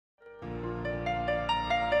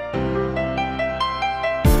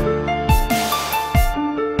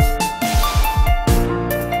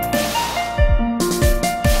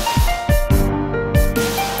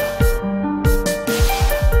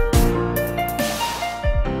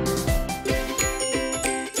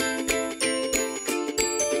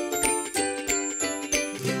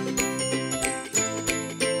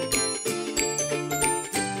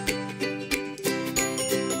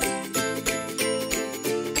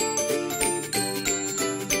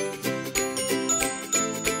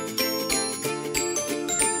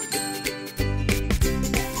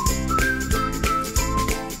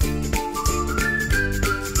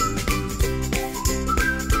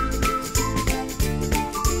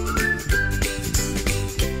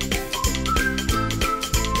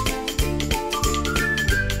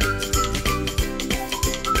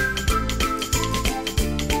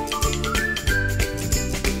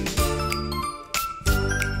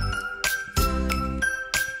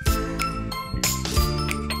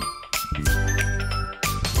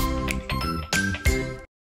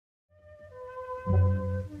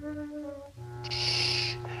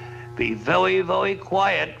Be very, very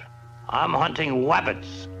quiet. I'm hunting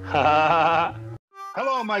rabbits.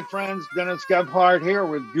 Hello, my friends. Dennis Gebhardt here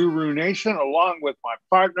with Guru Nation, along with my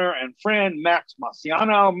partner and friend, Max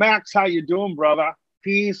Marciano. Max, how you doing, brother?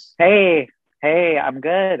 Peace. Hey, I'm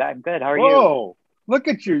good. How are you? Whoa, look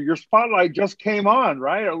at you. Your spotlight just came on,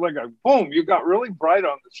 right? Like a boom, you got really bright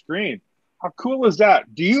on the screen. How cool is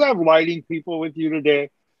that? Do you have lighting people with you today?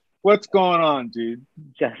 What's going on, dude?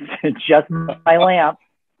 Just my lamp.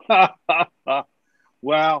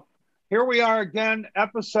 Well, here we are again,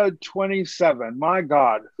 episode 27. My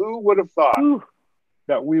God, who would have thought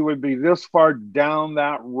that we would be this far down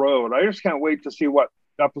that road? I just can't wait to see what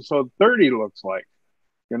episode 30 looks like.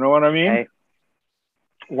 You know what I mean? Hey,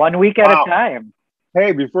 1 week at a time.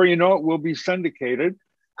 Hey, before you know it, we'll be syndicated.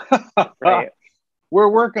 Right. We're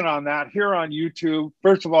working on that here on YouTube.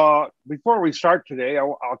 First of all, before we start today,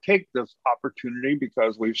 I'll take this opportunity,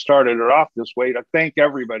 because we've started it off this way, to thank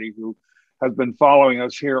everybody who has been following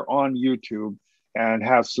us here on YouTube and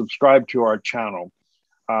has subscribed to our channel.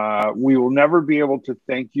 We will never be able to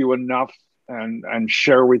thank you enough and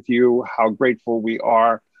share with you how grateful we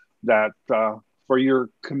are that for your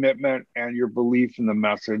commitment and your belief in the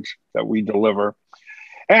message that we deliver.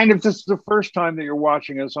 And if this is the first time that you're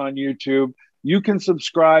watching us on YouTube, you can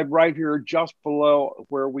subscribe right here just below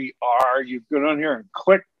where we are. You go down here and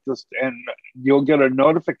click this, and you'll get a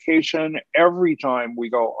notification every time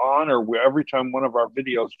we go on, or every time one of our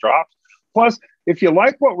videos drops. Plus, if you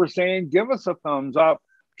like what we're saying, give us a thumbs up.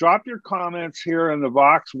 Drop your comments here in the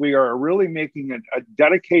box. We are really making a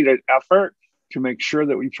dedicated effort to make sure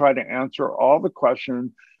that we try to answer all the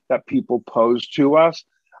questions that people pose to us.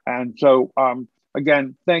 And so,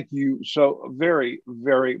 again, thank you so very,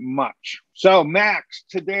 very much. So, Max,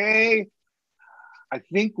 today, I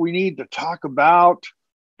think we need to talk about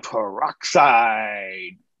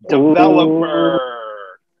Peroxide, developer,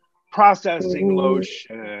 processing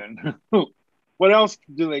lotion. What else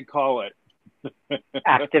do they call it?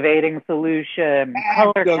 Activating solution,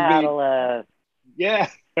 color catalyst.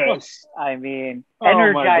 Yes. I mean,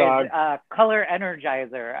 color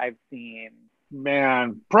energizer I've seen.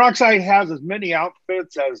 Man, Peroxide has as many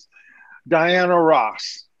outfits as Diana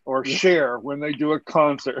Ross or Cher when they do a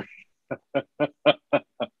concert.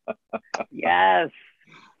 Yes.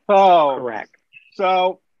 Oh, correct.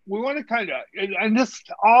 So we want to kind of, and this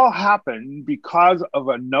all happened because of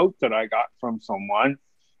a note that I got from someone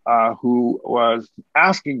who was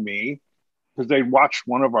asking me, because they watched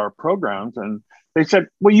one of our programs, and they said,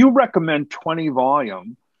 well, you recommend 20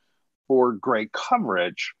 volume for gray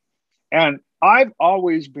coverage. And I've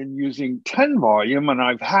always been using 10 volume, and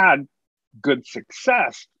I've had good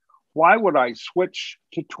success. Why would I switch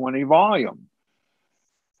to 20 volume?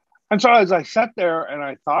 And so as I sat there and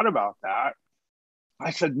I thought about that,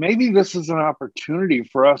 I said, maybe this is an opportunity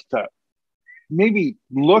for us to maybe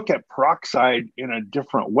look at Peroxide in a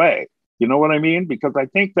different way. You know what I mean? Because I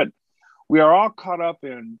think that we are all caught up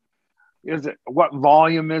in, what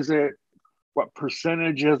volume is it? What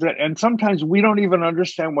percentage is it? And sometimes we don't even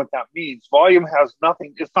understand what that means. Volume has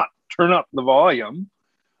nothing. It's not turn up the volume,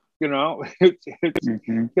 you know,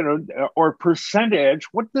 you know, or percentage.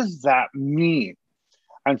 What does that mean?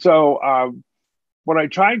 And so what I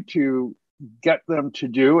tried to get them to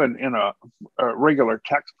do in a regular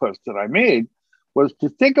text post that I made was to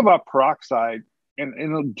think about Peroxide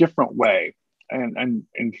in a different way. And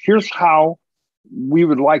here's how we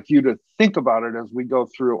would like you to think about it as we go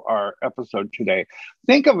through our episode today.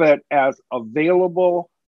 Think of it as available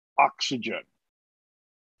oxygen.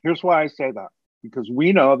 Here's why I say that, because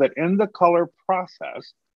we know that in the color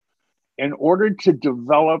process, in order to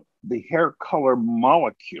develop the hair color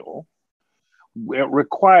molecule, it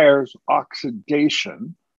requires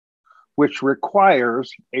oxidation, which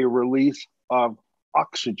requires a release of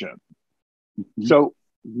oxygen. So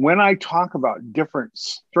when I talk about different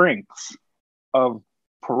strengths of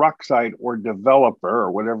Peroxide or developer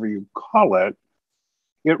or whatever you call it,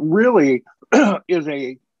 it really is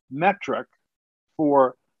a metric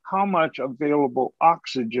for how much available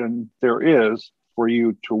oxygen there is for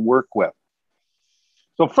you to work with.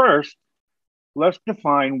 So first, let's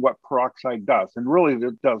define what Peroxide does. And really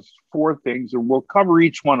it does four things, and we'll cover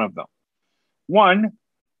each one of them. One,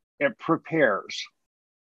 it prepares.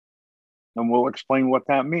 And we'll explain what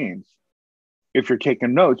that means. If you're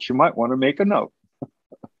taking notes, you might want to make a note.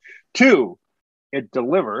 2, it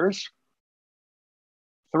delivers.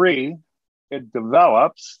 3, it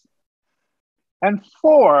develops. And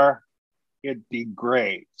 4, it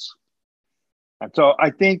degrades. And so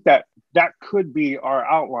I think that could be our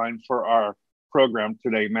outline for our program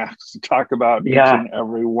today, Max, to talk about each and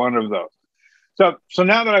every one of those. So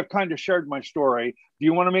now that I've kind of shared my story, do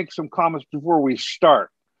you want to make some comments before we start?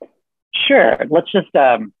 Sure. Let's just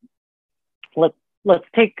let's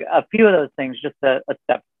take a few of those things just a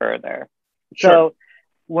step further. Sure. So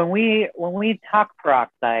when we talk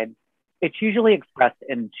peroxide, it's usually expressed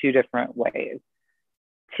in two different ways.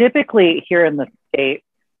 Typically here in the States,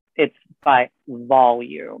 it's by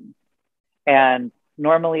volume. And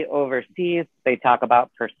normally overseas, they talk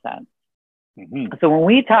about percent. Mm-hmm. So when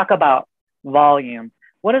we talk about volume,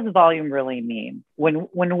 what does volume really mean? When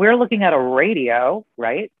we're looking at a radio,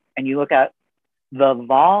 right, and you look at the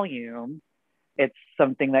volume, it's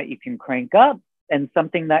something that you can crank up and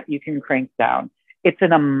something that you can crank down. It's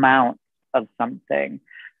an amount of something.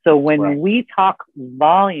 So when we talk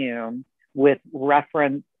volume with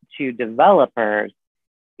reference to developers,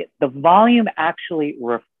 the volume actually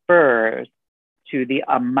refers to the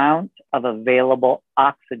amount of available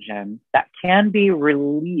oxygen that can be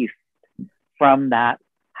released from that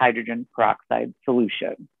hydrogen peroxide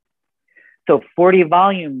solution. So 40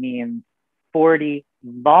 volume means 40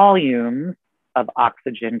 volumes of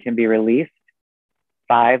oxygen can be released.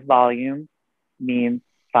 5 volume means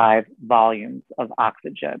 5 volumes of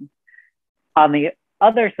oxygen. On the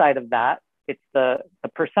other side of that, it's the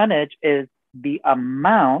percentage is the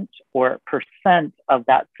amount or percent of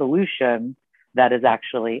that solution that is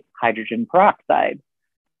actually hydrogen peroxide.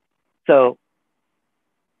 So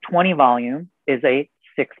 20 volume is a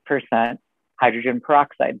 6% hydrogen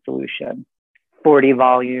peroxide solution. 40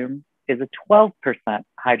 volume is a 12%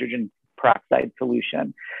 hydrogen peroxide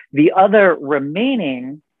solution. The other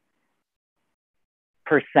remaining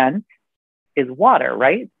percent is water,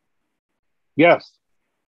 right? Yes.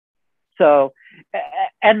 So,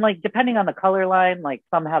 and like depending on the color line, like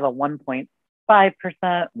some have a 1.5%,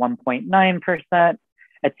 1.9%,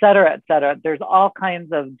 et cetera, et cetera. There's all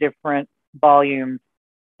kinds of different volumes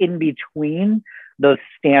in between those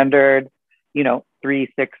standard,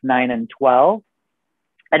 3, 6, 9, and 12.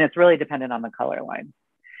 And it's really dependent on the color line.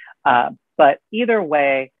 But either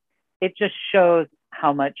way, it just shows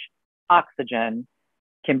how much oxygen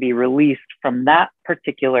can be released from that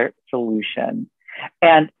particular solution.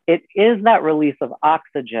 And it is that release of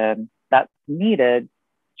oxygen that's needed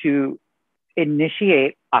to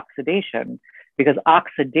initiate oxidation, because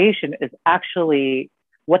oxidation is actually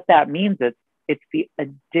what that means. It's the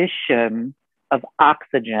addition of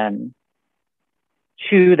oxygen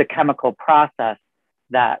to the chemical process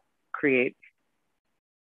that creates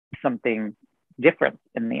something different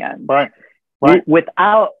in the end. Right.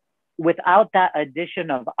 Without that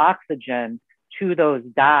addition of oxygen to those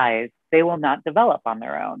dyes, they will not develop on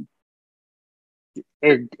their own.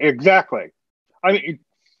 Exactly. I mean,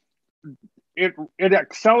 it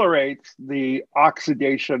accelerates the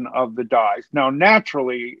oxidation of the dyes. Now,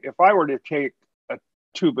 naturally, if I were to take a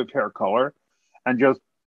tube of hair color and just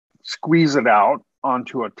squeeze it out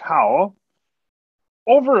onto a towel,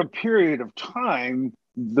 over a period of time,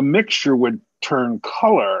 the mixture would turn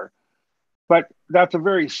color. But that's a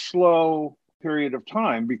very slow period of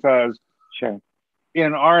time because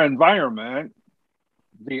in our environment,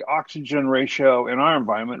 the oxygen ratio in our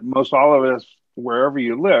environment, most all of us, wherever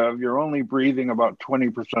you live, you're only breathing about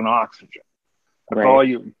 20% oxygen.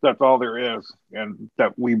 That's all there is, and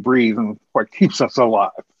that we breathe and what keeps us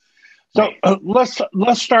alive. So let's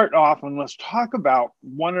start off and let's talk about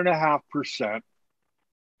 1.5%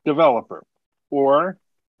 developer, or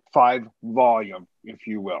 5 volume, if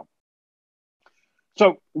you will.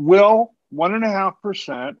 So will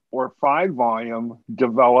 1.5% or 5 volume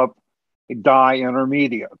develop dye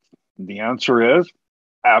intermediates? The answer is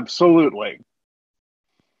absolutely.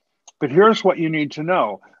 But here's what you need to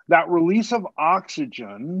know. That release of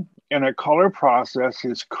oxygen in a color process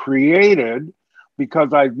is created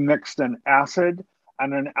because I've mixed an acid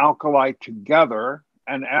and an alkali together.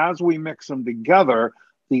 And as we mix them together,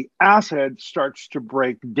 the acid starts to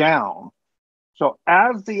break down. So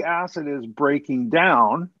as the acid is breaking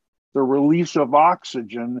down, the release of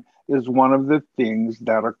oxygen is one of the things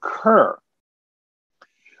that occur.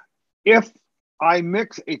 If I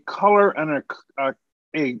mix a color and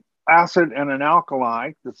a acid and an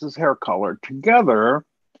alkali, this is hair color, together,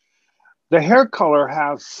 the hair color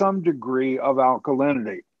has some degree of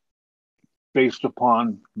alkalinity based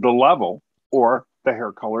upon the level or the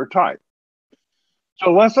hair color type.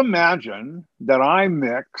 So let's imagine that I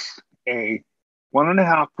mix a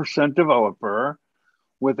 1.5% developer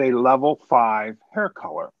with a level 5 hair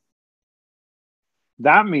color.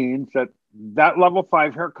 That means that level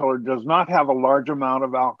 5 hair color does not have a large amount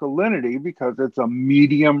of alkalinity because it's a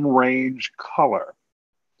medium range color.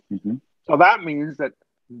 Mm-hmm. So that means that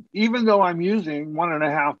even though I'm using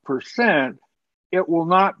 1.5%, it will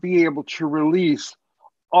not be able to release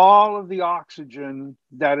all of the oxygen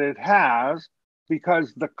that it has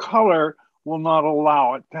because the color will not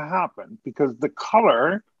allow it to happen, because the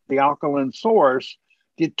color, the alkaline source,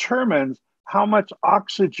 determines how much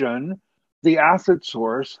oxygen the acid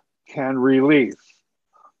source can release.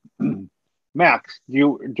 Max,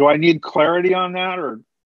 do I need clarity on that, or?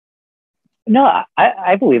 No,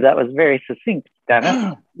 I believe that was very succinct,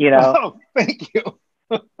 Dennis. Oh, thank you.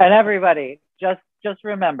 And everybody, just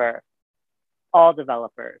remember, all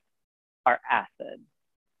developers are acid.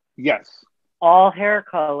 Yes. All hair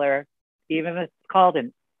color, even if it's called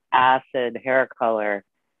an acid hair color,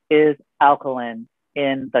 is alkaline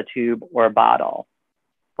in the tube or bottle.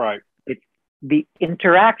 Right. It's the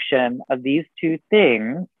interaction of these two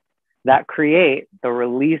things that create the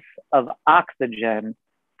release of oxygen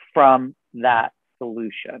from that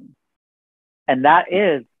solution. And that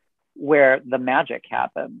is where the magic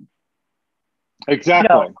happens.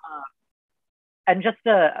 Exactly. And just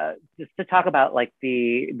to talk about like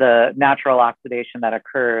the natural oxidation that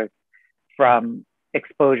occurs from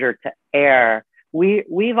exposure to air,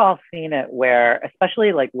 we've all seen it where,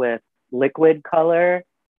 especially like with liquid color,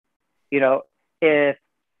 if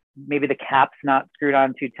maybe the cap's not screwed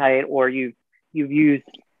on too tight, or you've used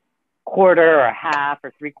quarter or half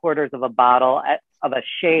or 3/4 of a bottle of a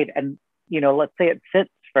shade, and let's say it sits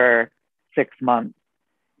for 6 months,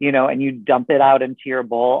 and you dump it out into your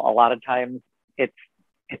bowl, a lot of times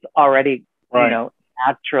it's already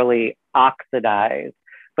naturally oxidized,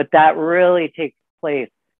 but that really takes place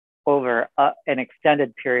over an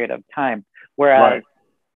extended period of time. Whereas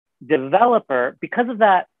developer, because of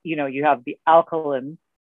that, you have the alkaline,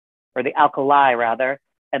 or the alkali rather,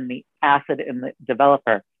 and the acid in the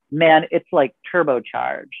developer. Man, it's like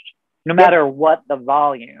turbocharged, no matter what the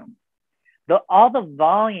volume. All the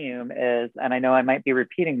volume is, and I know I might be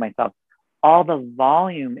repeating myself, all the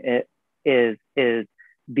volume is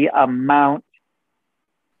the amount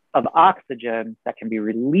of oxygen that can be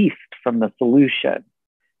released from the solution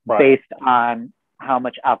based on how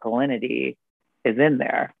much alkalinity is in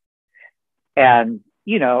there. And,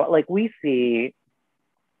 like we see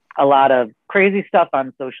a lot of crazy stuff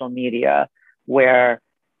on social media where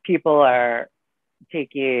people are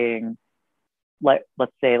taking,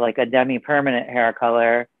 let's say like a demi-permanent hair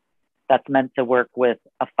color that's meant to work with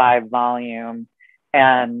a 5 volume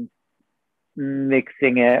and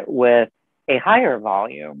mixing it with a higher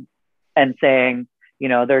volume and saying,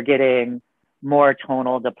 they're getting more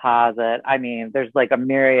tonal deposit. I mean, there's like a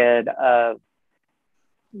myriad of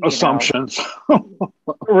assumptions,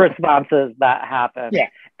 responses that happen. Yeah.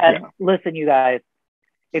 And listen, you guys,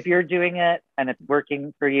 if you're doing it and it's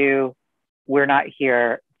working for you, we're not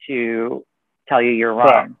here to tell you you're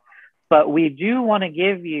wrong. But we do want to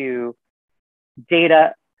give you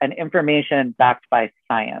data and information backed by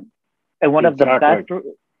science. And one of the best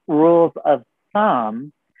rules of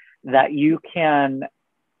thumb that you can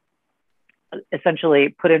essentially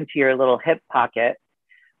put into your little hip pocket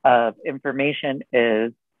of information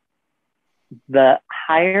is the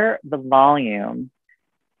higher the volume,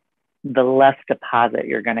 the less deposit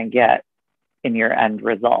you're going to get in your end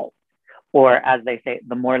result. Or as they say,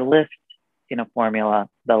 the more lift in a formula,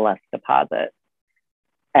 the less deposit.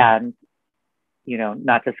 And,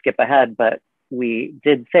 not to skip ahead, but we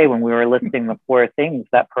did say when we were listing the 4 things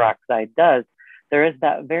that peroxide does, there is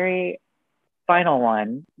that very final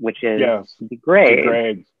one, which is the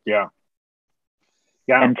grade. Yeah.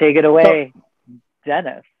 And take it away,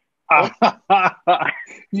 Dennis.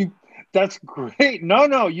 That's great.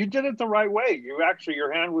 No, you did it the right way.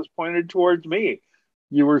 Your hand was pointed towards me.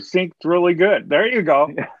 You were synced really good. There you go.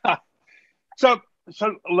 So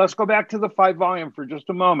let's go back to the 5 volume for just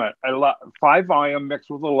a moment. 5 volume mixed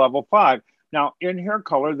with a level 5. Now, in hair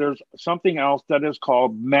color, there's something else that is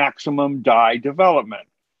called maximum dye development.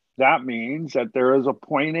 That means that there is a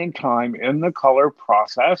point in time in the color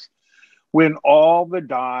process when all the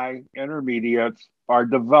dye intermediates are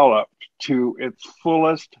developed to its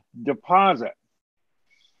fullest deposit.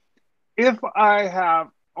 If I have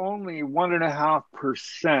only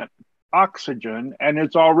 1.5% oxygen and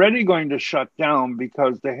it's already going to shut down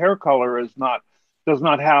because the hair color does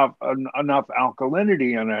not have enough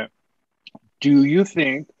alkalinity in it, do you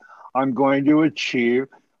think I'm going to achieve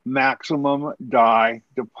maximum dye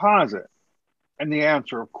deposit? And the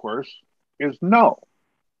answer, of course, is no.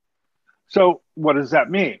 So what does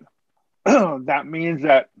that mean? That means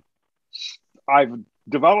that I've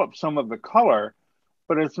developed some of the color,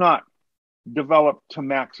 but it's not developed to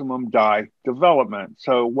maximum dye development.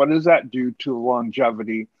 So what does that do to the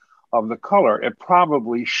longevity of the color? It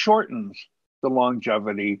probably shortens the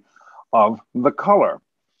longevity of the color.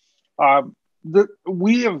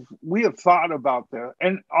 we have thought about this,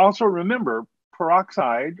 and also remember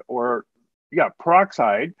peroxide,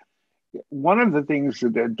 peroxide. One of the things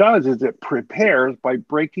that it does is it prepares by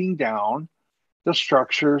breaking down the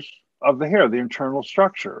structures of the hair, the internal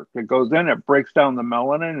structure. It goes in, it breaks down the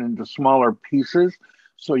melanin into smaller pieces,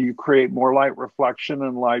 so you create more light reflection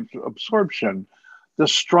and light absorption. The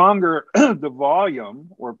stronger the volume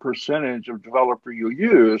or percentage of developer you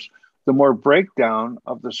use, the more breakdown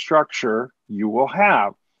of the structure you will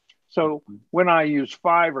have. So when I use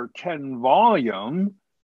 5 or 10 volume,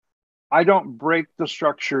 I don't break the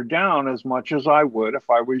structure down as much as I would if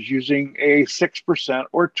I was using a 6%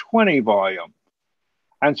 or 20 volume.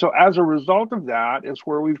 And so as a result of that is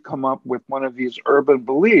where we've come up with one of these urban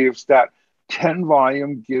beliefs that 10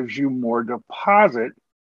 volume gives you more deposit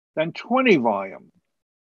than 20 volume.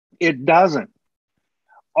 It doesn't.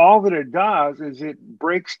 All that it does is it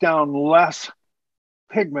breaks down less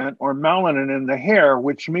pigment or melanin in the hair,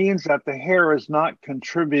 which means that the hair is not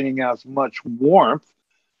contributing as much warmth,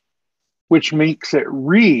 which makes it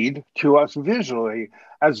read to us visually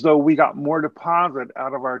as though we got more deposit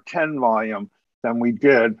out of our 10 volume than we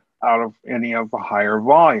did out of any of the higher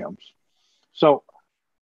volumes. So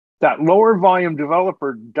that lower volume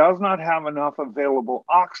developer does not have enough available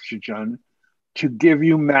oxygen to give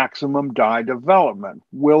you maximum dye development.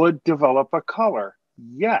 Will it develop a color?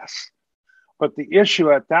 Yes. But the issue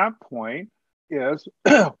at that point is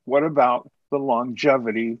what about the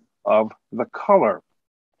longevity of the color?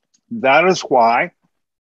 That is why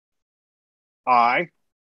I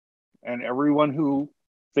and everyone who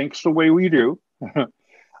thinks the way we do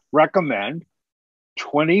recommend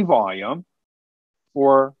 20 volume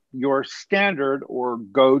for your standard or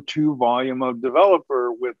go-to volume of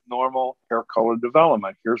developer with normal hair color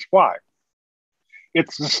development. Here's why.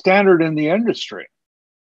 It's the standard in the industry.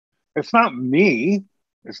 It's not me.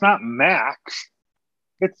 It's not Max.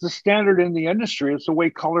 It's the standard in the industry. It's the way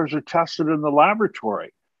colors are tested in the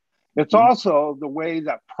laboratory. It's also the way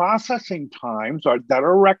that processing times that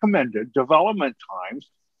are recommended, development times,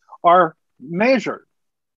 are measured.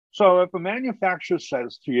 So if a manufacturer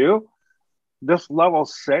says to you, this level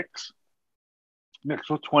 6 mixed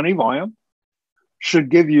with 20 volume should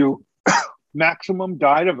give you maximum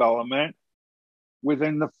dye development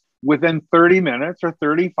within 30 minutes or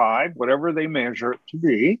 35, whatever they measure it to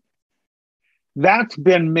be, that's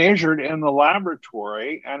been measured in the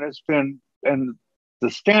laboratory and it's been, and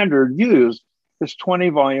the standard used is 20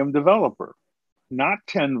 volume developer, not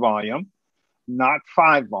 10 volume, not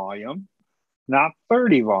 5 volume, not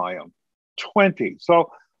 30 volume, 20.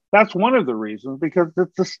 So that's one of the reasons, because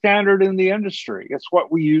it's the standard in the industry. It's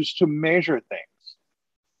what we use to measure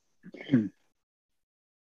things.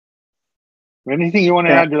 Anything you want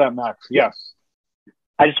to add to that, Max? Yes.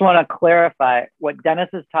 I just want to clarify what Dennis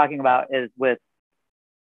is talking about is with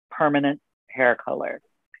permanent hair color.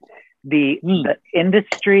 The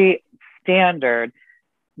industry standard,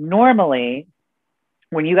 normally,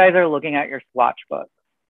 when you guys are looking at your swatch book,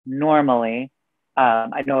 normally,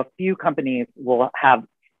 I know a few companies will have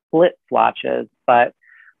split swatches, but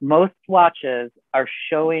most swatches are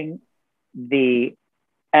showing the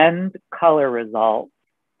end color result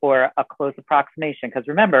or a close approximation. Because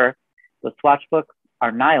remember, the swatch books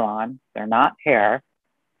are nylon; they're not hair.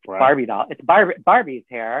 Right. Barbie doll. It's Barbie's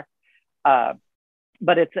hair,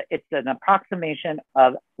 but it's an approximation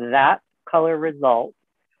of that color result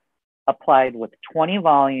applied with 20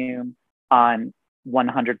 volume on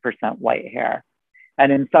 100% white hair.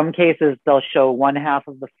 And in some cases, they'll show one half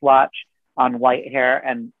of the swatch on white hair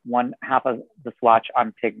and one half of the swatch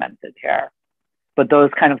on pigmented hair. But those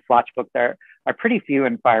kind of swatch books are pretty few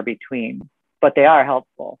and far between, but they are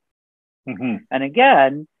helpful. Mm-hmm. And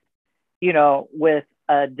again, you know, with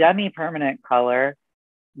a demi-permanent color,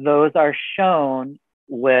 those are shown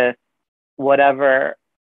with whatever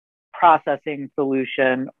processing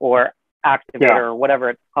solution or activator or whatever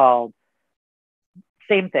it's called.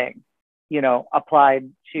 Same thing, you know, applied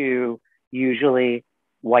to usually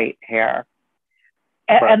white hair.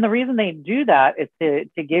 And the reason they do that is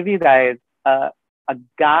to give you guys a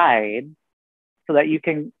guide so that you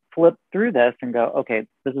can flip through this and go, okay,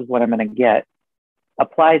 this is what I'm going to get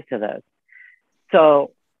applied to this.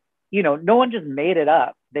 So, you know, no one just made it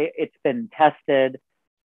up. It's been tested.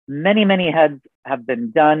 Many heads have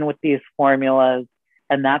been done with these formulas.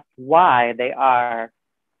 And that's why they are,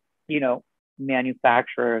 you know,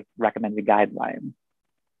 manufacturers' recommended guidelines.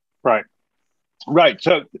 Right. Right.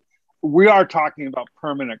 So we are talking about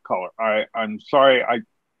permanent color. I'm sorry.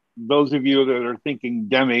 Those of you that are thinking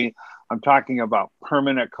demi, I'm talking about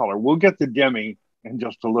permanent color. We'll get to demi in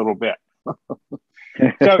just a little bit.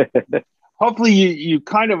 So hopefully you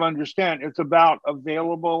kind of understand it's about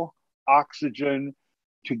available oxygen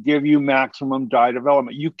to give you maximum dye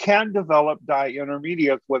development. You can't develop dye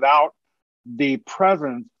intermediates without the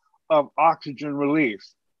presence of oxygen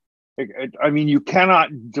release. I mean, you cannot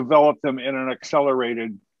develop them in an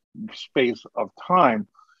accelerated space of time.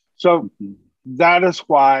 So that is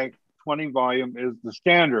why 20 volume is the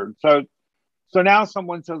standard. So now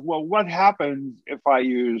someone says, well, what happens if I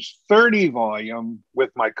use 30 volume with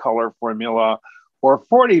my color formula or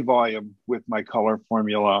 40 volume with my color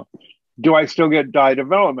formula? Do I still get dye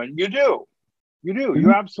development? You do. You do.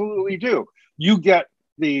 You absolutely do. You get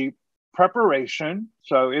the preparation.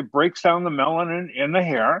 So it breaks down the melanin in the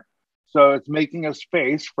hair. So it's making a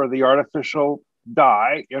space for the artificial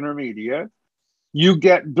dye intermediate. You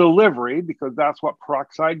get delivery because that's what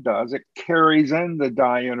peroxide does. It carries in the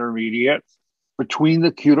dye intermediates between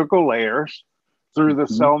the cuticle layers through the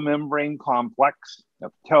cell membrane complex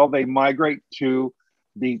until they migrate to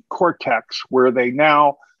the cortex, where they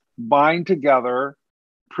now bind together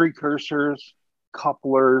precursors,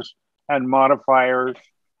 couplers, and modifiers.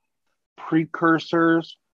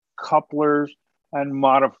 Precursors, couplers, and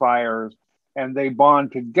modifiers. And they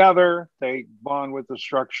bond together, they bond with the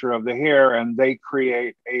structure of the hair, and they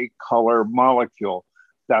create a color molecule.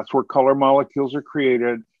 That's where color molecules are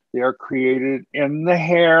created. They are created in the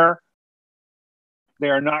hair. They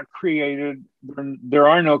are not created, there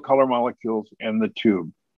are no color molecules in the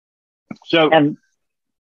tube. So, and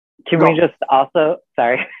can we just also,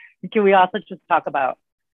 sorry, can we also just talk about,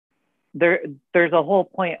 there's a whole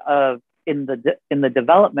point of, in the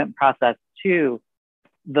development process too,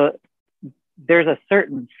 there's a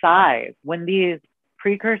certain size. When these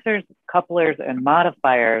precursors, couplers, and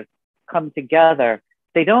modifiers come together,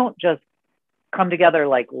 they don't just come together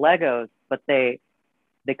like Legos, but they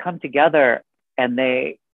come together and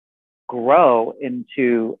they grow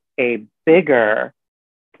into a bigger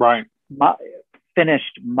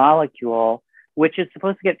finished molecule, which is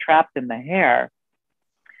supposed to get trapped in the hair.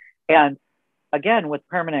 And again, with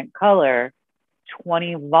permanent color,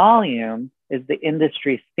 20 volume is the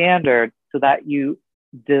industry standard, so that you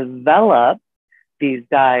develop these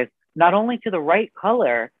dyes not only to the right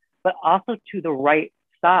color, but also to the right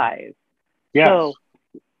size. Yes. So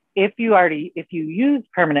if you use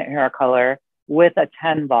permanent hair color with a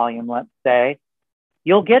 10 volume, let's say,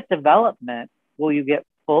 you'll get development. Will you get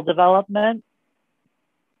full development?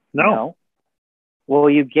 No. Will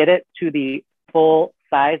you get it to the full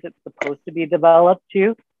size it's supposed to be developed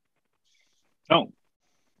to? No.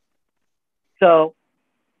 So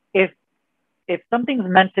if something's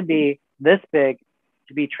meant to be this big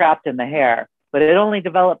to be trapped in the hair, but it only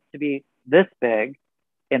develops to be this big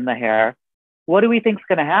in the hair, what do we think is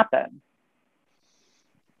going to happen?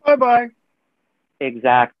 Bye-bye.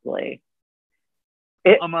 Exactly.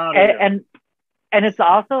 I'm out of here. And it's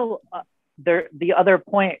also, the other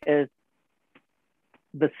point is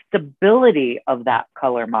the stability of that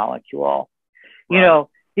color molecule. Right. You know,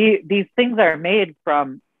 these things are made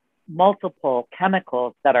from multiple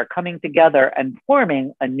chemicals that are coming together and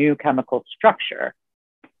forming a new chemical structure.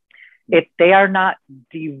 If they are not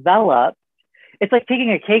developed, it's like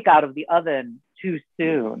taking a cake out of the oven too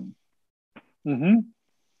soon.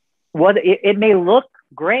 It may look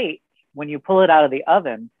great when you pull it out of the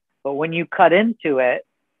oven, but when you cut into it,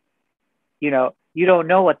 you know, you don't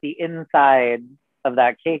know what the inside of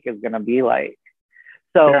that cake is going to be like.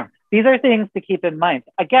 So these are things to keep in mind.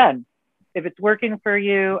 Again, if it's working for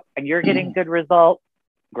you and you're getting good results,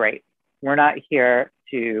 great. We're not here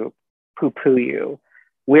to poo-poo you.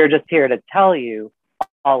 We're just here to tell you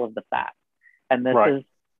all of the facts. And this is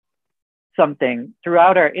something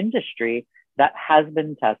throughout our industry that has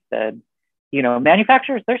been tested. You know,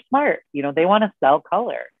 manufacturers, they're smart. You know, they want to sell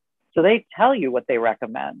color. So they tell you what they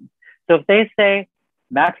recommend. So if they say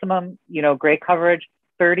maximum, you know, gray coverage,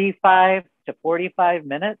 35 to 45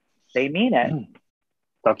 minutes, they mean it.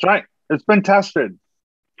 That's right. It's been tested.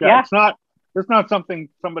 Yeah. It's not something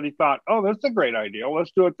somebody thought, oh, that's a great idea.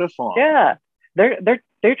 Let's do it this long. Yeah.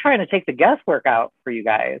 They're trying to take the guesswork out for you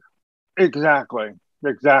guys. Exactly.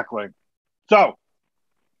 So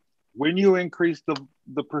when you increase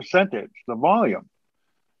the percentage, the volume,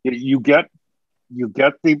 you get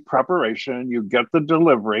the preparation, you get the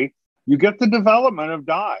delivery, you get the development of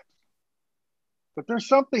dyes. But there's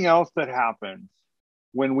something else that happens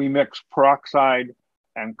when we mix peroxide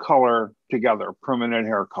and color together, permanent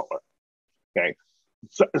hair color. Okay.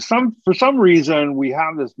 So for some reason, we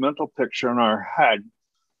have this mental picture in our head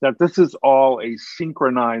that this is all a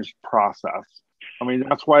synchronized process. I mean,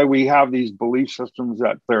 that's why we have these belief systems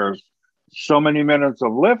that there's so many minutes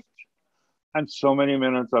of lift and so many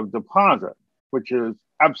minutes of deposit, which is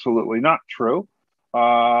absolutely not true.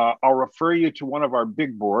 I'll refer you to one of our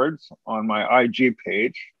big boards on my IG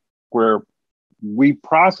page where we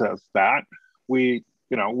process that. We,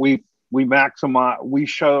 we maximize, we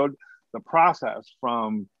showed the process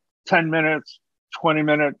from 10 minutes, 20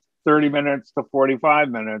 minutes, 30 minutes to 45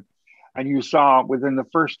 minutes. And you saw within the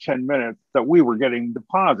first 10 minutes that we were getting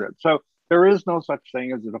deposits. So there is no such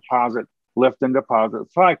thing as a deposit lift and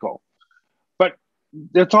deposit cycle. But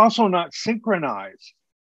it's also not synchronized.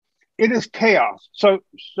 It is chaos. So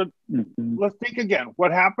let's think again.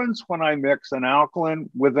 What happens when I mix an alkaline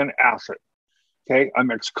with an acid? Okay, I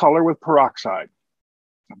mix color with peroxide.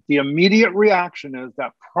 The immediate reaction is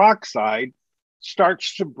that peroxide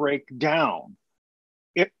starts to break down.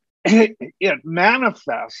 It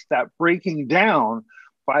manifests that breaking down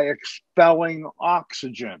by expelling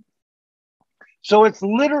oxygen. So it's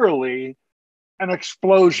literally an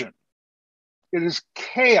explosion. It is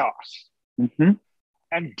chaos. Mm-hmm.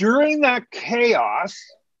 And during that chaos,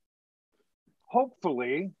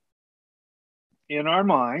 hopefully, in our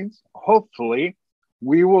minds, hopefully,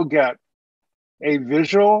 we will get a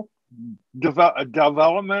visual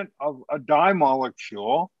development of a dye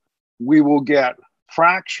molecule. We will get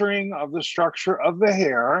fracturing of the structure of the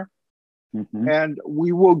hair, and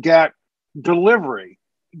we will get delivery.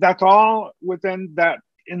 That's all within that,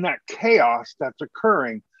 in that chaos that's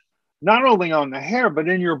occurring, not only on the hair, but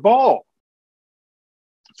in your bowl.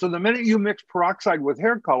 So the minute you mix peroxide with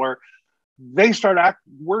hair color, they start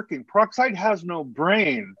working. Peroxide has no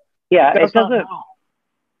brain. Yeah, it doesn't know.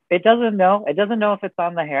 It doesn't know. It doesn't know if it's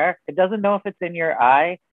on the hair. It doesn't know if it's in your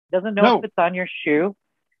eye. It doesn't know if it's on your shoe.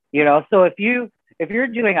 So if you're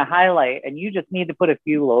doing a highlight and you just need to put a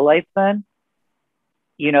few lowlights in,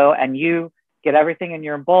 and you get everything in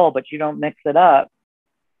your bowl, but you don't mix it up,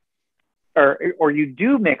 or you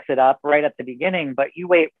do mix it up right at the beginning, but you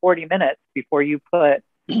wait 40 minutes before you put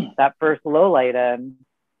that first lowlight in,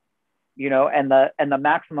 and the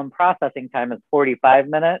maximum processing time is 45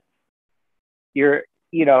 minutes, you're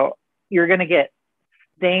going to get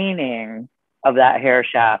staining of that hair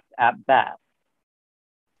shaft at best.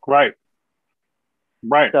 Right.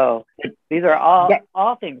 So these are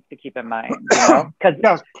all things to keep in mind,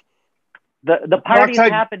 because the party's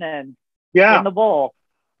happening in the bowl.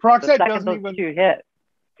 Peroxide the doesn't even two hit.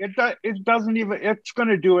 It doesn't even. It's going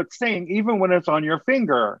to do its thing even when it's on your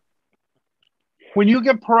finger. When you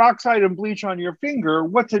get peroxide and bleach on your finger,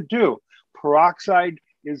 what's it do? Peroxide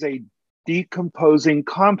is a decomposing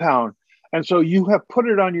compound, and so you have put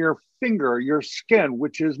it on your finger, your skin,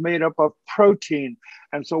 which is made up of protein.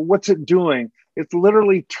 And so what's it doing? It's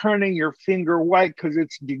literally turning your finger white because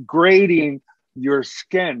it's degrading your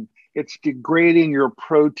skin. It's degrading your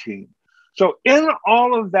protein. So in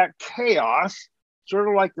all of that chaos, sort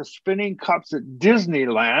of like the spinning cups at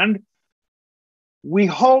Disneyland, we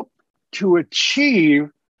hope to achieve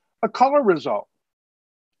a color result.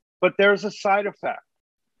 But there's a side effect.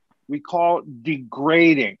 We call it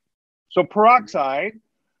degrading. So peroxide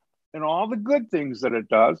and all the good things that it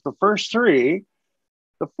does, the first three,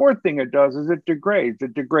 the fourth thing it does is it degrades.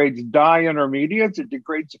 It degrades dye intermediates. It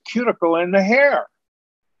degrades the cuticle in the hair.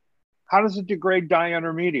 How does it degrade dye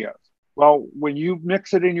intermediates? Well, when you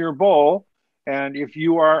mix it in your bowl, and if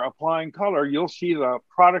you are applying color, you'll see the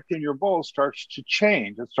product in your bowl starts to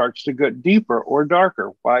change. It starts to get deeper or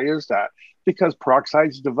darker. Why is that? Because peroxide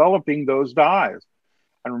is developing those dyes.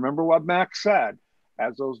 And remember what Max said,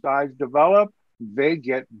 as those dyes develop, they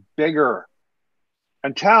get bigger.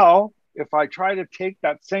 Until if I try to take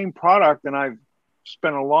that same product, and I've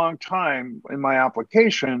spent a long time in my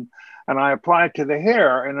application, and I apply it to the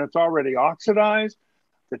hair and it's already oxidized,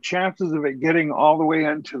 the chances of it getting all the way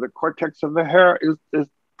into the cortex of the hair is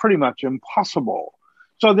pretty much impossible.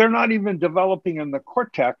 So they're not even developing in the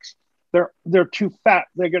cortex. They're too fat.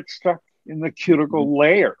 They get stuck in the cuticle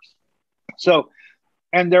layers. So,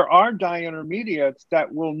 and there are dye intermediates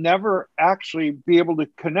that will never actually be able to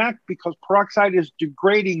connect because peroxide is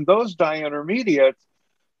degrading those dye intermediates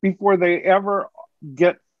before they ever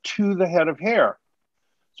get to the head of hair.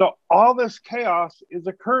 So all this chaos is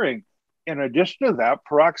occurring. In addition to that,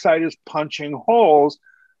 peroxide is punching holes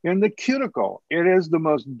in the cuticle. It is the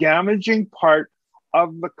most damaging part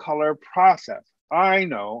of the color process. I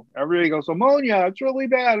know everybody goes, ammonia, it's really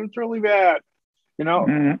bad. It's really bad.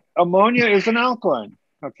 Ammonia is an alkaline,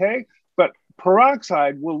 okay? But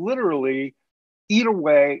peroxide will literally eat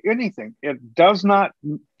away anything. It does not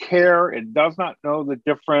care. It does not know the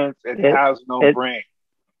difference. It has no brain.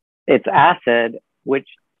 It's acid, which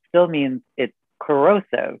still means it's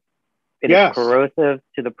corrosive. It is corrosive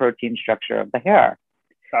to the protein structure of the hair.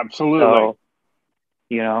 Absolutely.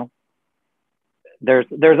 So,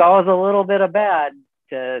 there's always a little bit of bad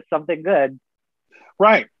to something good.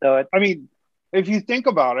 Right. So I mean, if you think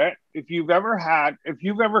about it, if you've ever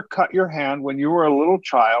cut your hand when you were a little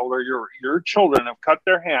child, or your children have cut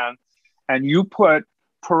their hand, and you put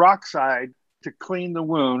peroxide to clean the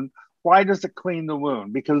wound, why does it clean the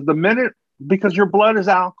wound? Because your blood is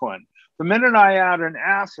alkaline. The minute I add an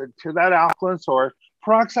acid to that alkaline source,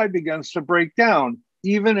 peroxide begins to break down,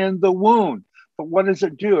 even in the wound. But what does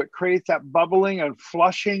it do? It creates that bubbling and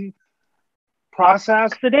flushing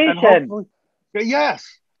process. oxidation. And hopefully, yes,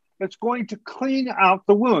 it's going to clean out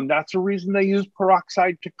the wound. That's the reason they use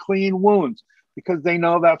peroxide to clean wounds, because they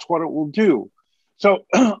know that's what it will do. So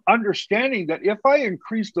understanding that if I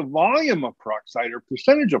increase the volume of peroxide or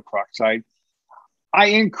percentage of peroxide, I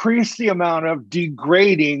increase the amount of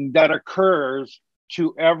degrading that occurs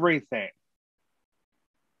to everything.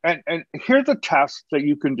 And here's a test that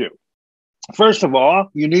you can do. First of all,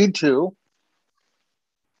 you need to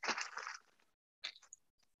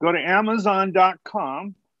go to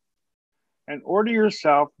Amazon.com and order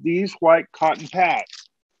yourself these white cotton pads.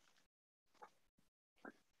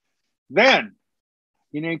 Then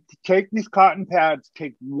you need to take these cotton pads,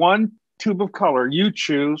 take one tube of color you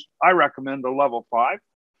choose. I recommend a level 5.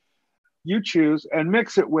 You choose and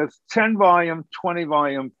mix it with 10 volume, 20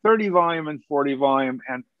 volume, 30 volume, and 40 volume,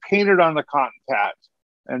 and paint it on the cotton pads,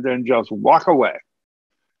 and then just walk away.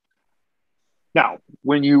 Now,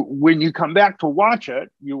 when you come back to watch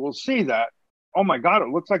it, you will see that, oh my God, it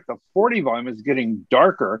looks like the 40 volume is getting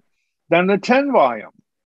darker than the 10 volume.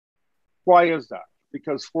 Why is that?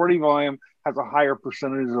 Because 40 volume has a higher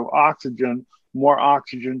percentage of oxygen, more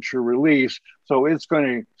oxygen to release. So it's going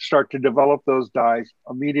to start to develop those dyes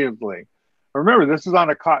immediately. Remember, this is on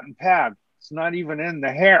a cotton pad. It's not even in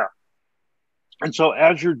the hair. And so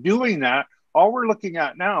as you're doing that, all we're looking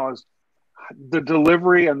at now is the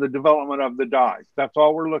delivery and the development of the dyes. That's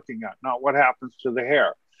all we're looking at, not what happens to the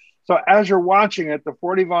hair. So as you're watching it, the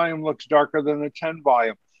 40 volume looks darker than the 10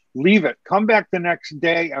 volume. Leave it. Come back the next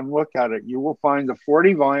day and look at it. You will find the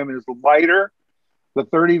 40 volume is lighter, the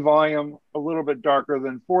 30 volume a little bit darker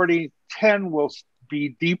than 40. 10 will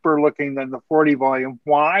be deeper looking than the 40 volume.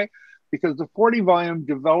 Why? Because the 40 volume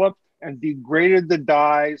developed and degraded the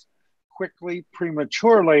dyes quickly,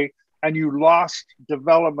 prematurely, and you lost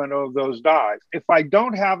development of those dyes. If I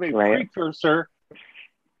don't have a precursor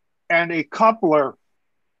and a coupler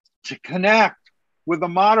to connect with a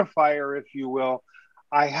modifier, if you will,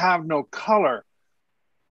 I have no color.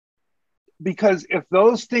 Because if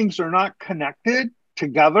those things are not connected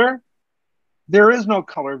together, there is no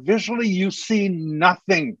color. Visually, you see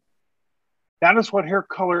nothing. That is what hair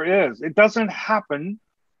color is. It doesn't happen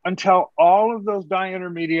until all of those dye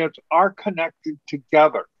intermediates are connected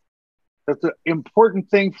together. That's an important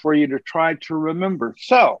thing for you to try to remember.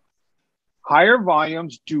 So, higher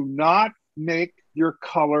volumes do not make your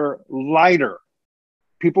color lighter.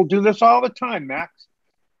 People do this all the time, Max.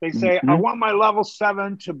 They say, I want my level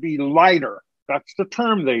 7 to be lighter. That's the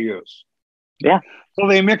term they use. Yeah. So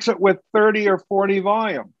they mix it with 30 or 40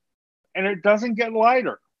 volume, and it doesn't get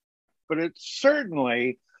lighter, but it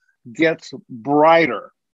certainly gets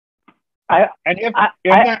brighter. I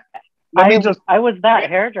was that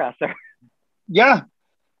hairdresser. Yeah.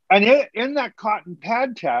 And in that cotton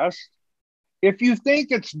pad test, if you think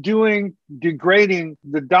it's degrading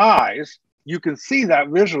the dyes, you can see that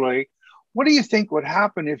visually. What do you think would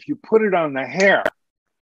happen if you put it on the hair?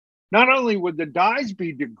 Not only would the dyes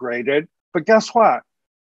be degraded, but guess what?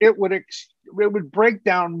 It would break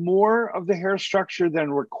down more of the hair structure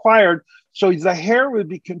than required. So the hair would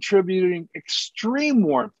be contributing extreme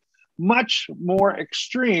warmth, much more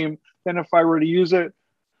extreme than if I were to use it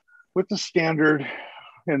with the standard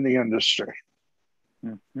in the industry.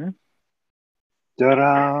 Mm-hmm.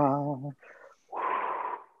 Ta-da!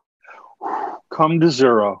 Come to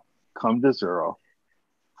zero. Come to zero.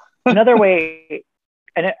 Another way,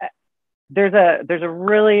 and there's a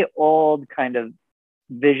really old kind of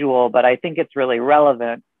visual, but I think it's really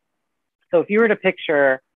relevant. So if you were to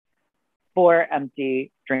picture 4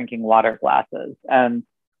 empty drinking water glasses, and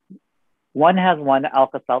one has 1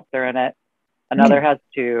 Alka-Seltzer in it, another has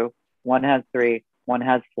 2, one has 3, one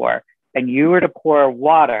has 4, and you were to pour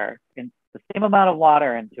water, in the same amount of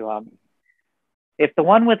water into them, if the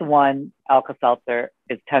one with 1 Alka-Seltzer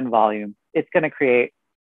is 10 volume, it's going to create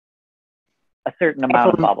a certain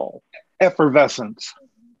amount of bubbles. Effervescence.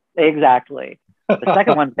 Exactly. The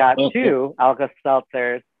second one's got 2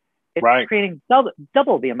 Alka-Seltzers. It's creating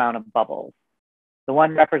double the amount of bubbles. The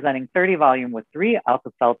one representing 30 volume with 3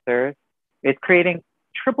 Alka-Seltzers is creating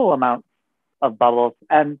triple amounts of bubbles,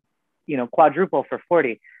 and quadruple for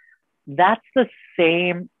 40. That's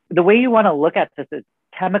the way you want to look at this is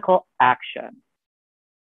chemical action.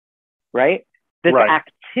 right? This Right.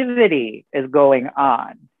 activity is going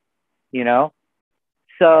on, you know?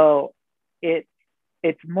 So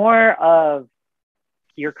it's more of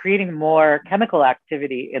you're creating more chemical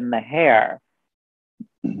activity in the hair,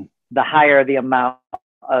 the higher the amount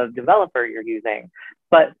of developer you're using.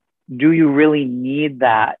 But do you really need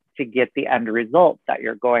that to get the end result that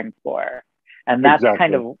you're going for? And that's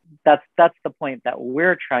kind of, that's the point that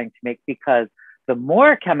we're trying to make, because the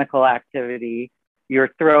more chemical activity you're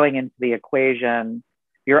throwing into the equation,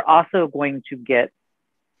 you're also going to get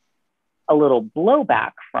a little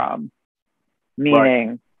blowback from,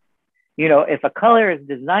 meaning, you know, if a color is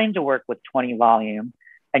designed to work with 20 volume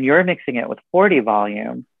and you're mixing it with 40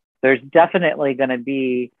 volume, there's definitely going to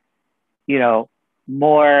be, you know,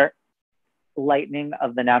 more lightening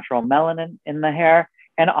of the natural melanin in the hair,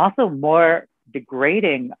 and also more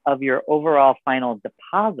degrading of your overall final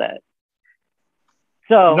deposit.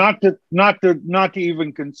 So not to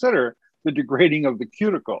even consider the degrading of the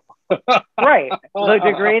cuticle. Right, the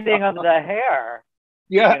degrading of the hair.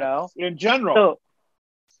 Yeah, you know, in general.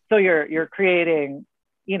 So you're creating,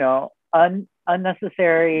 you know,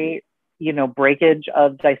 unnecessary, you know, breakage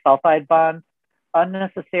of disulfide bonds,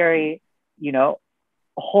 unnecessary, you know,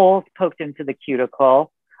 holes poked into the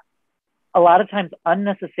cuticle, a lot of times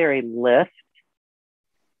unnecessary lift,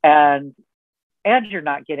 and you're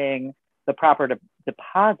not getting the proper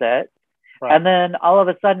deposit. Right. And then all of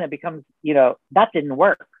a sudden it becomes, you know, that didn't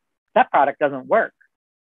work. That product doesn't work.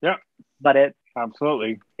 Yeah. But it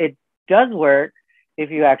does work if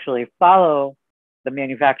you actually follow the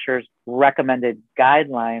manufacturer's recommended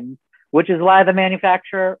guidelines, which is why the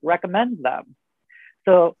manufacturer recommends them.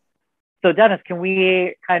 So Dennis, can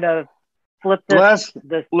we kind of flip this?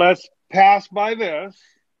 Let's pass by this.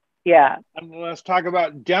 Yeah. And let's talk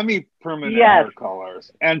about demi-permanent Yes. hair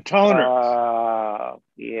colors and toners.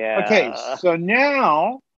 Yeah. Okay, so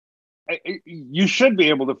now you should be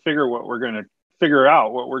able to figure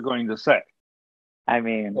out what we're going to say. I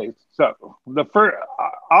mean, okay, so the first,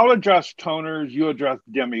 I'll address toners, you address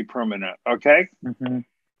demi-permanent, okay? Mm-hmm.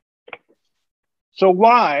 So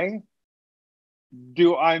why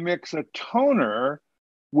do I mix a toner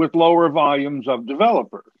with lower volumes of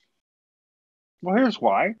developers? Well, here's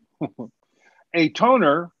why. A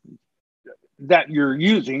toner that you're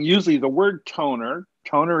using, usually the word toner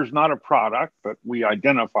is not a product, but we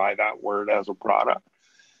identify that word as a product,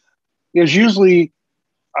 is usually,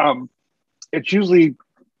 it's usually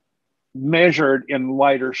measured in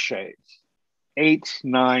lighter shades, 8s,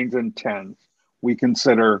 9s, and 10s. We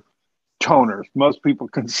consider toners. Most people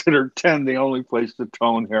consider 10 the only place to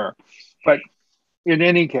tone hair. But in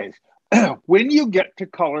any case, when you get to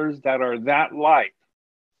colors that are that light,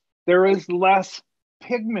 there is less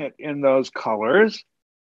pigment in those colors.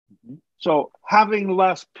 So having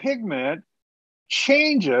less pigment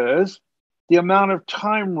changes the amount of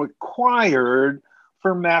time required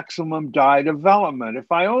for maximum dye development.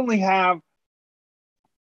 If I only have,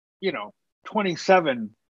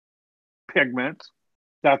 27 pigments,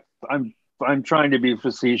 I'm trying to be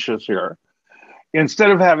facetious here.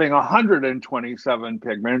 Instead of having 127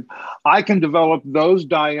 pigments, I can develop those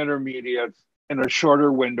dye intermediates in a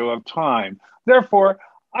shorter window of time. Therefore,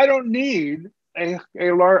 I don't need a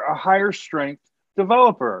higher strength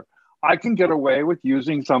developer. I can get away with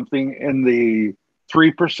using something in the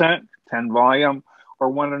 3%, 10 volume,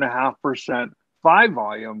 or 1.5%, 5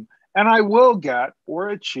 volume, and I will get or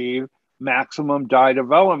achieve maximum dye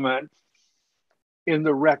development in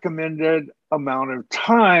the recommended amount of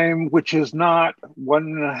time, which is not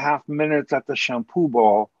 1.5 minutes at the shampoo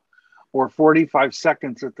bowl or 45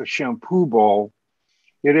 seconds at the shampoo bowl.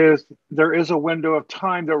 There is a window of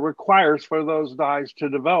time that requires for those dyes to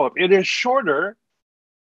develop. It is shorter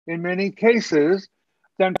in many cases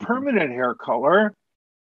than permanent hair color,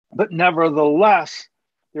 but nevertheless,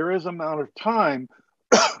 there is amount of time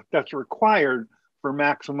that's required for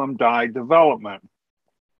maximum dye development.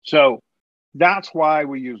 So that's why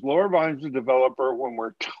we use lower volumes of developer when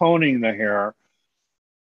we're toning the hair,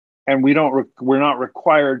 and we're not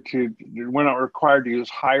required to use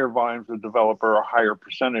higher volumes of developer or higher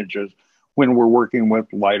percentages when we're working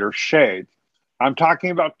with lighter shades. I'm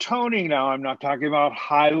talking about toning now. I'm not talking about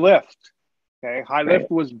high lift. Okay, high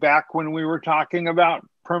lift was back when we were talking about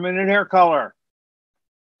permanent hair color.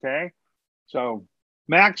 Okay, so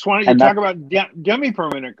Max, why don't you talk about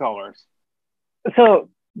demi-permanent colors? So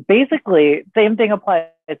basically, same thing applies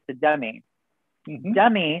to demi. Mm-hmm.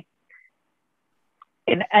 Demi,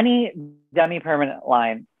 in any demi-permanent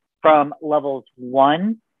line from levels